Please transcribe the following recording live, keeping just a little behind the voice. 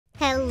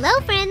Hello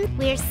friends!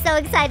 We're so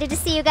excited to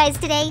see you guys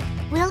today.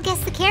 We'll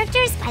guess the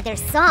characters by their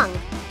song.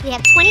 We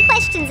have 20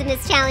 questions in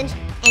this challenge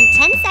and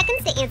 10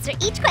 seconds to answer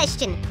each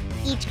question.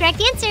 Each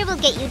correct answer will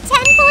get you 10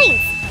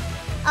 points.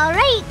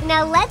 Alright,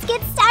 now let's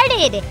get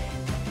started!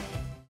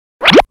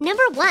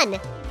 Number 1.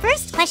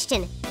 First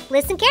question.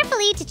 Listen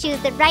carefully to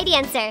choose the right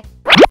answer.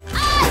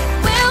 I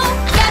will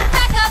get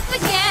back up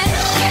again.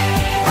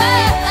 Get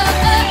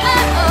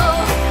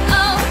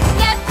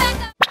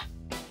back up.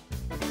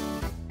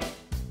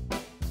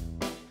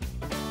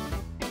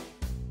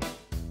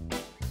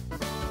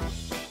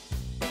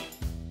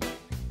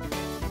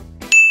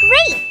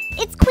 Great!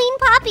 It's Queen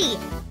Poppy.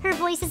 Her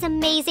voice is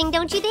amazing,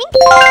 don't you think?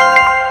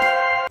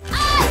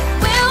 I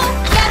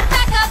will get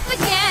back up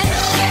again.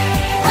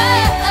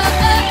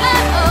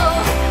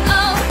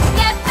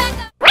 Get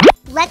back up.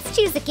 Let's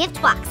choose a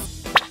gift box.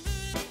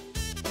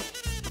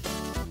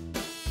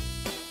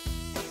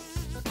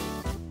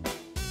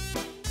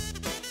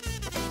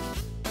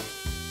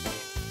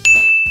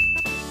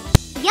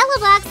 Yellow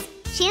box,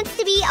 chance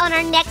to be on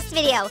our next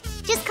video.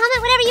 Just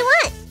comment whatever you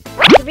want.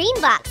 Green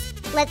box,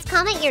 let's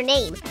comment your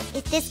name.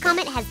 If this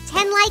comment has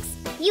 10 likes,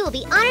 you will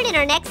be honored in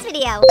our next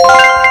video.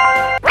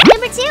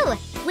 Number 2,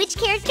 which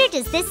character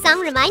does this song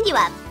remind you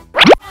of?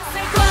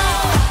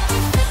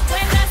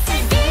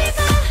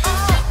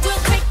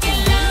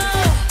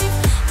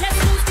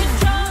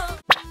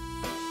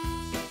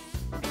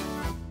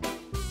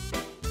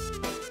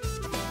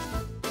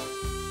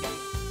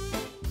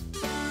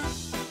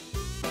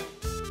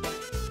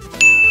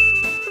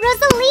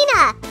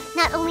 Rosalina!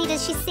 Not only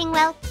does she sing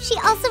well, she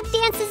also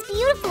dances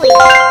beautifully.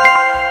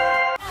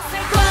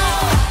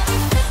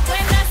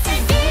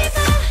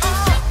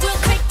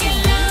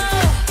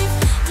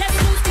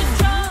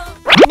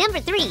 Number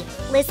 3,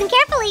 listen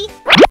carefully.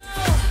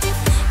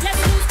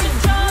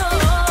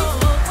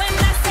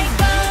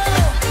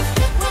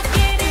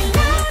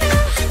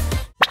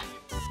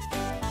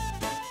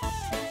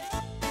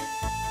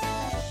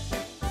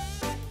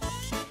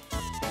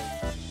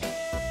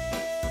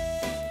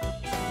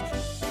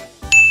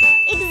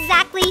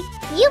 Exactly!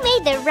 You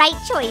made the right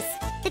choice.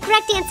 The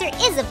correct answer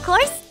is, of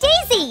course,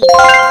 Daisy!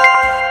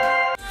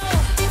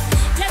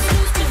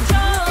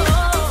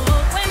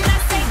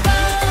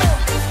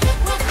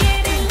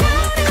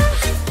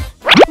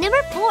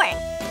 Number 4.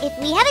 If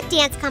we have a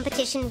dance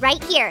competition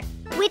right here,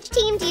 which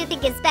team do you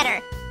think is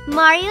better?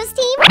 Mario's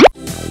team?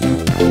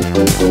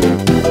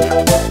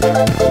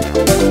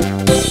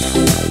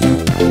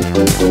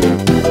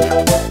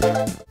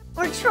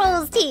 Or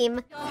Troll's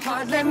team?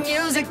 Hard, let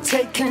music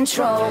take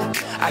control.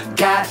 I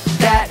got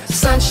that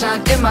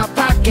sunshine in my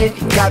pocket,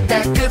 got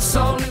that good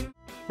soul in.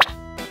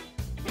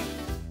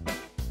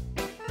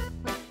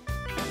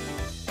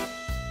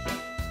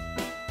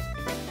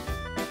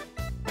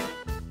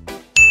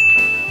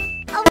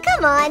 Oh,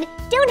 come on!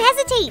 Don't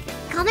hesitate!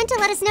 Comment to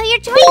let us know your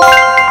choice!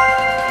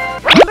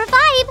 Number 5,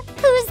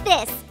 who's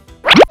this?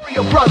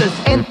 Your brothers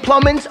and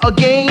plumbing's a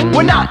game.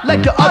 We're not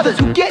like the others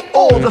who get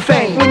all the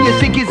fame. When your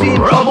sink is in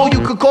trouble,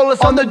 you could call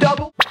us on the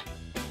double.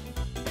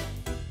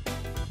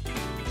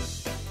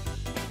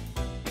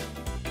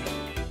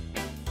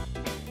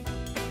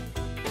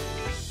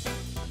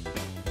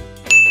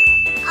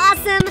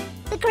 Awesome!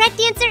 The correct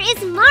answer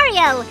is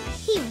Mario!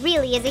 He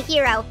really is a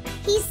hero.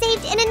 He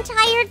saved an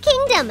entire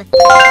kingdom.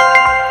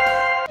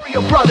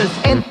 Your brothers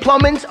and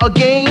plumbing's a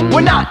game.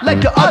 We're not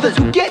like the others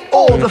who get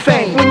all the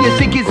fame. When your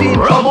sink is in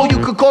trouble, you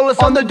could call us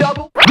on the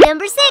double.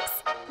 Number 6,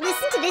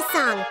 listen to this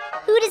song.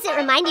 Who does it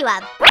remind you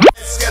of?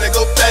 Gotta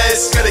go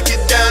fast, gotta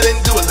get down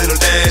and do a little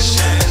dash.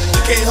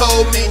 You can't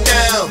hold me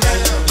down,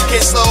 you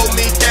can't slow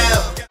me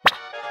down.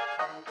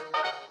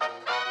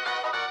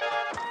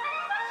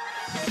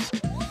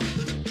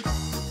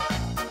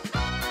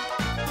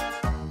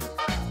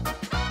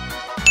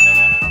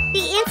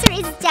 The answer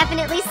is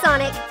definitely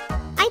Sonic.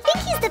 I think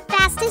he's the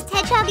fastest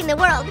hedgehog in the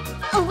world.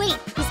 Oh wait,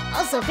 he's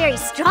also very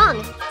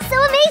strong. So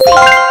amazing!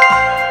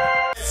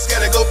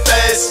 Gotta go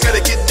fast,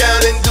 gotta get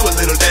down and do a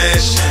little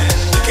dash.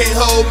 You can't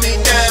hold me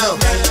down,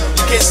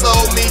 you can't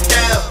slow me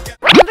down.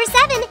 Number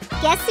 7,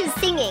 guess who's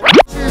singing?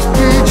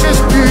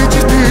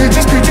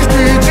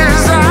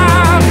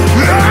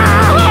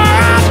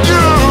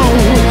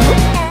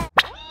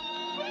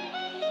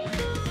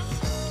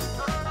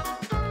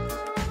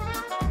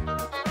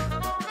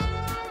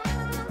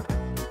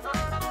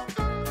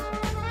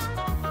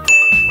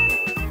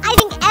 I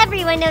think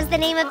everyone knows the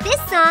name of this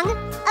song.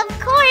 Of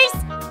course,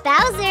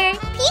 Bowser,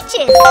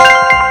 Peaches.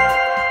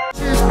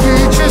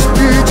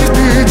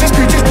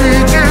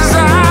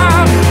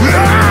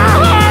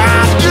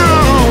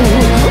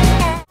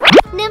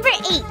 Number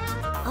 8.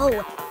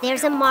 Oh,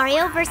 there's a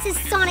Mario versus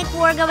Sonic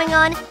war going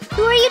on.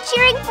 Who are you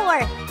cheering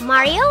for?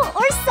 Mario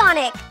or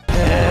Sonic?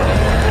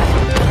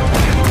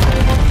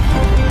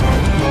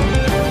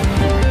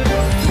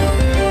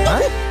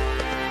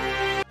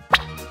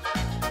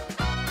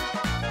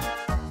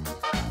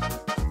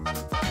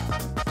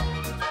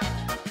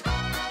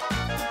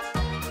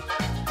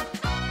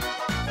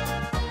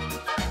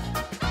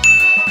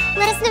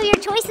 Let us know your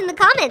choice in the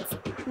comments.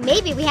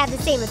 Maybe we have the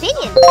same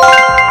opinion.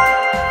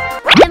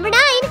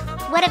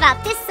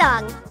 about this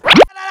song?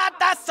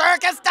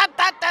 Circus,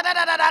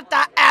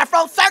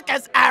 Afro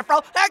circus,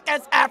 Afro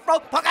circus, Afro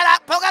polka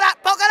dot,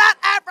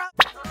 Afro.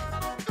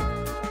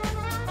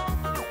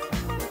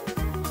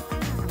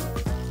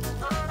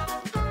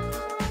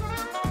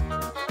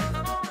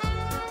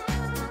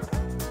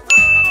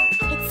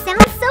 It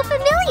sounds so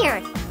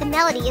familiar. The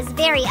melody is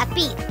very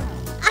upbeat.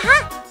 Aha!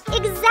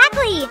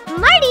 Exactly!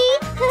 Marty!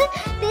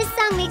 This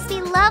song makes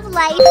me love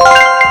life.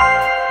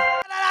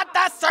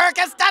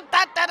 Circus,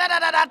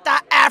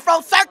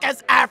 Afro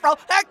circus, Afro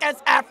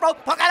circus, Afro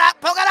polka dot,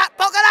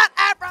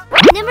 Afro.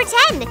 Number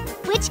 10.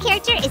 Which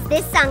character is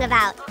this song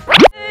about?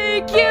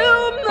 Make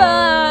you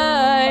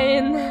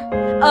mine.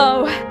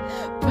 Oh,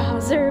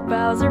 Bowser,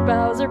 Bowser,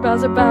 Bowser,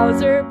 Bowser,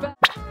 Bowser.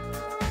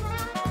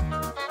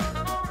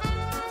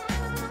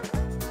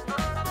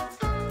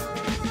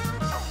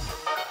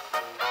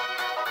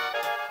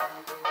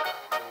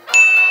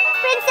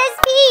 Princess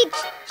Peach!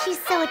 She's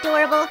so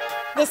adorable.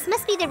 This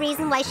must be the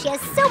reason why she has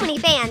so many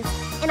fans.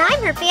 And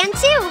I'm her fan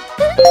too.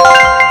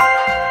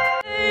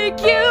 Make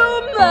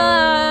you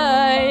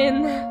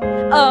mine.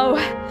 Oh,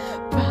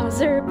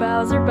 Bowser,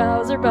 Bowser,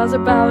 Bowser, Bowser,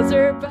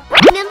 Bowser.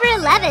 Number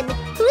 11.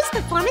 Whose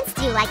performance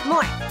do you like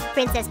more?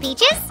 Princess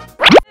Peach's?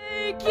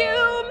 Make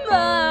you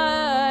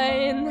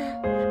mine.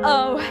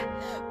 Oh,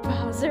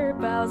 Bowser,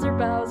 Bowser,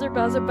 Bowser,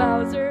 Bowser,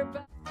 Bowser.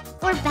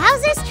 Or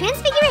Bowser's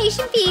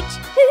Transfiguration Peach?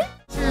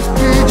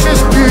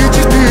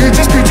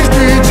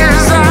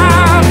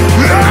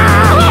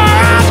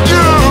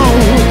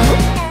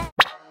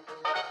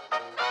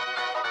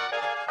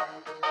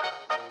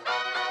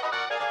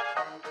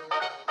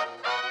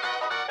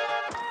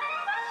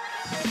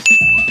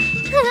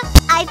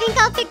 I think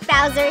I'll pick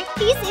Bowser.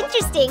 He's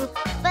interesting.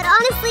 But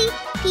honestly,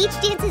 Peach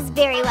dances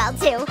very well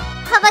too.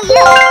 How about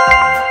you?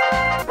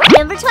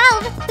 Number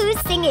 12. Who's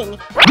singing?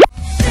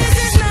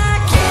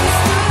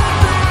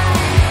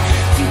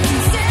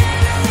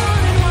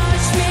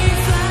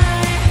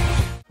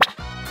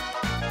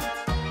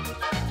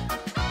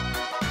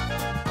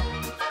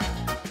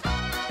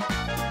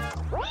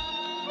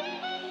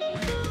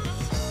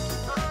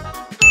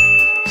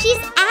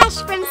 She's Ash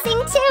from Sing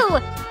 2!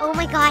 Oh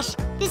my gosh,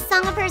 this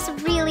song of hers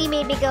really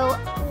made me go,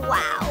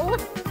 wow.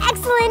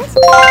 Excellent!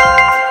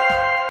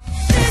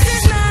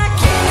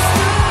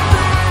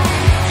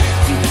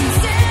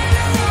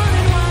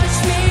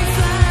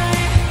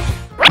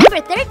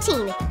 Number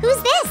 13,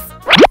 who's this?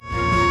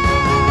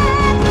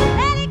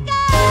 Let it go,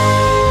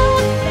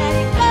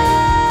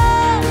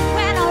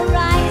 when I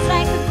rise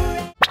like the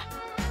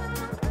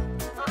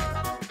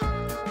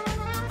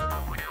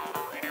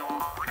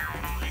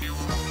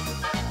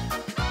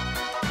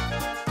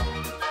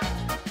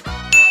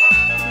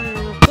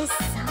This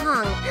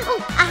song. Oh,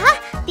 aha!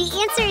 The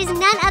answer is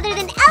none other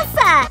than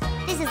Elsa!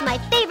 This is my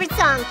favorite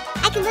song.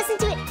 I can listen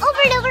to it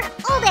over and over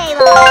all day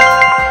long.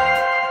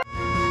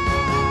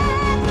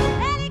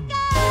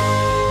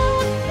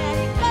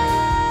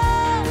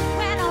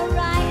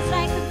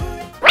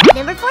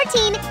 Number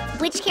 14.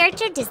 Which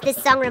character does this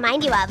song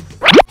remind you of?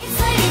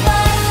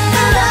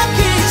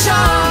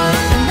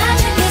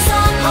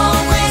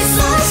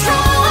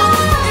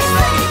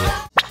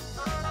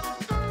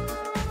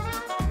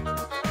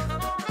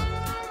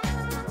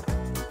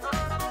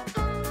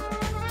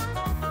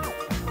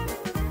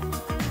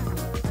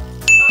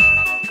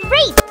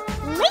 Great!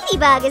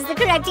 Ladybug is the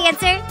correct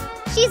answer.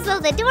 She's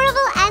both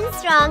adorable and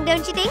strong,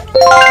 don't you think?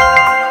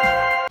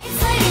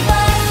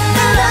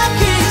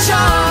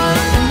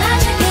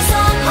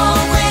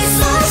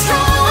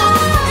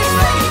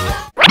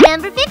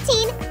 Number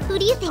 15. Who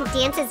do you think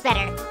dances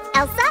better?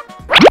 Elsa?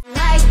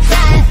 Like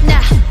that,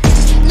 now.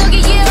 Look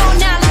at you,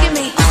 now look at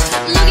me.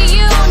 Look at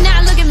you,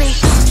 now look at me.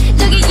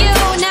 Look at you,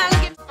 now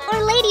look at me. Or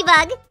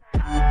Ladybug?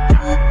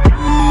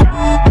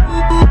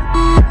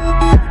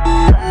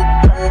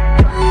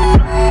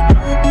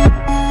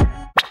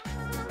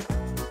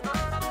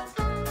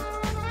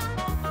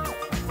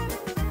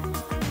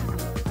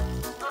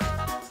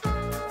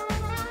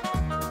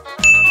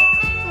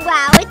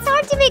 Wow, it's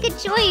hard to make a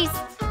choice.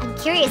 I'm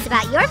curious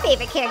about your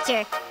favorite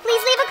character.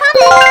 Please leave a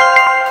comment.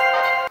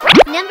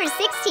 Number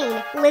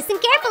 16. Listen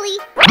carefully.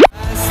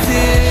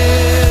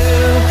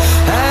 Still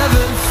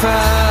haven't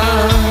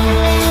found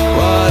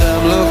what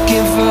I'm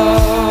looking for.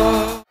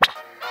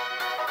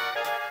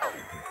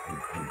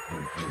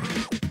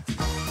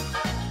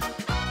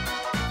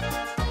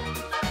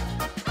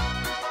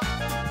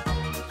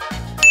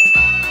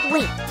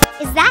 Wait,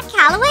 is that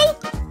Calloway?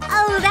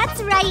 Oh,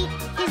 that's right.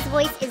 His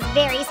voice is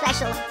very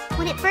special.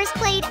 When it first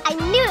played, I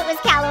knew it was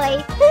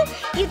Calloway.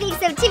 You think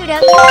so too,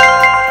 don't you?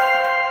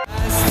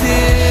 I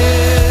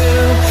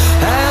still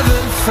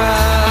haven't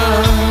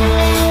found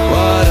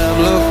what I'm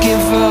looking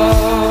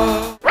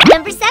for.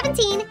 Number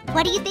 17.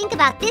 What do you think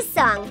about this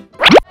song?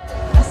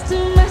 I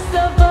still mess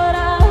up, but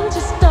I'll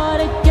just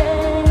start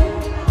again.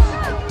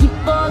 I keep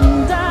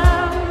falling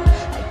down.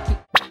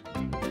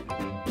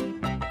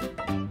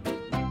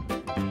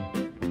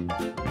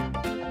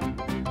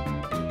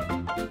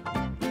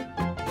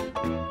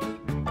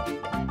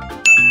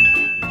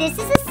 This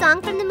is a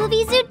song from the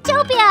movie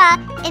Zootopia. duh!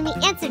 And the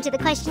answer to the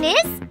question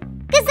is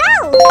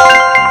gazelle!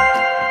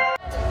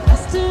 I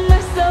still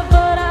mess up,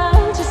 but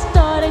I'll just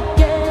start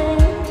again.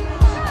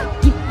 I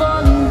keep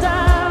falling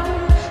down.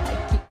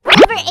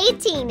 Number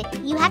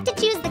 18. You have to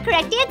choose the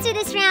correct answer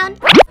this round.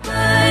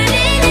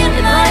 Burning in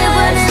my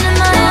eyes,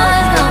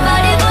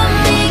 nobody but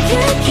me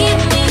can keep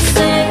me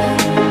safe.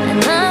 And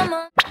I'm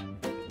on.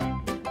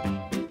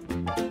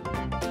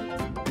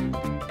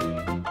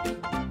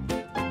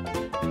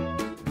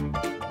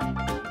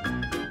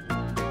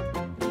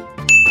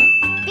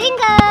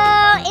 Bingo!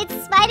 It's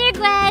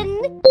Spider-Gwen!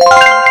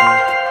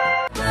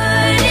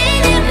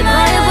 Burning in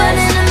my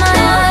eyes,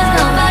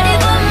 nobody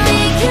but me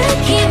can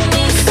keep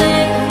me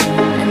safe.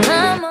 And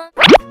I'm on.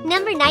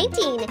 Number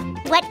 19.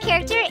 What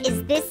character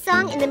is this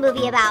song in the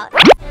movie about?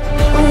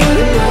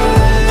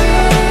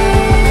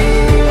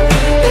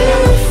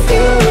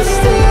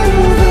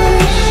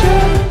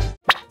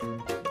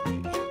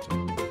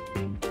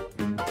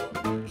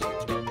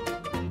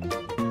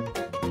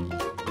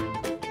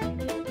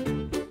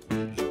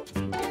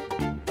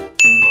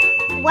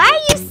 Why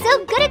are you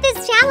so good at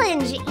this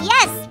challenge?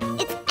 Yes,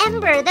 it's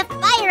Ember, the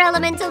fire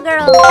elemental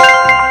girl.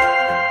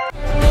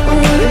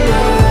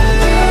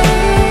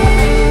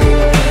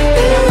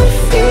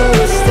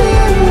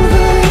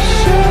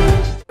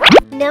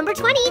 Number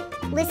 20.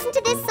 Listen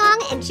to this song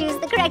and choose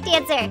the correct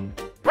answer.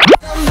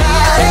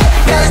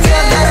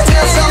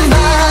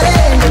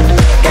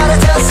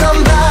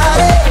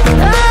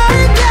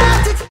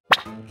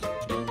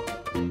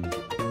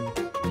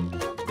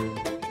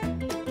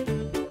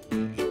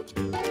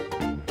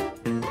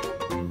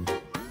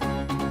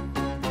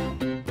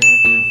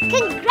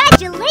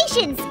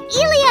 Congratulations,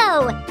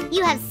 Elio!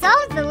 You have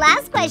solved the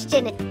last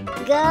question.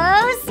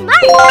 Go smart!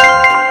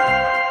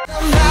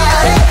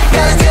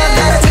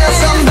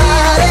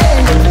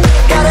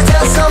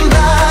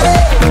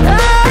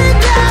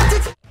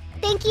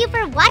 Thank you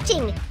for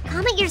watching.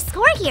 Comment your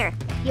score here.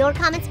 Your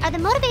comments are the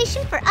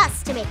motivation for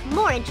us to make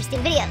more interesting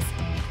videos.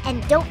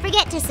 And don't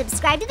forget to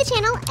subscribe to the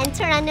channel and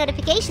turn on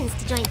notifications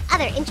to join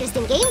other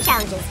interesting game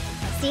challenges.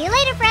 See you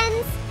later,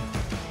 friends!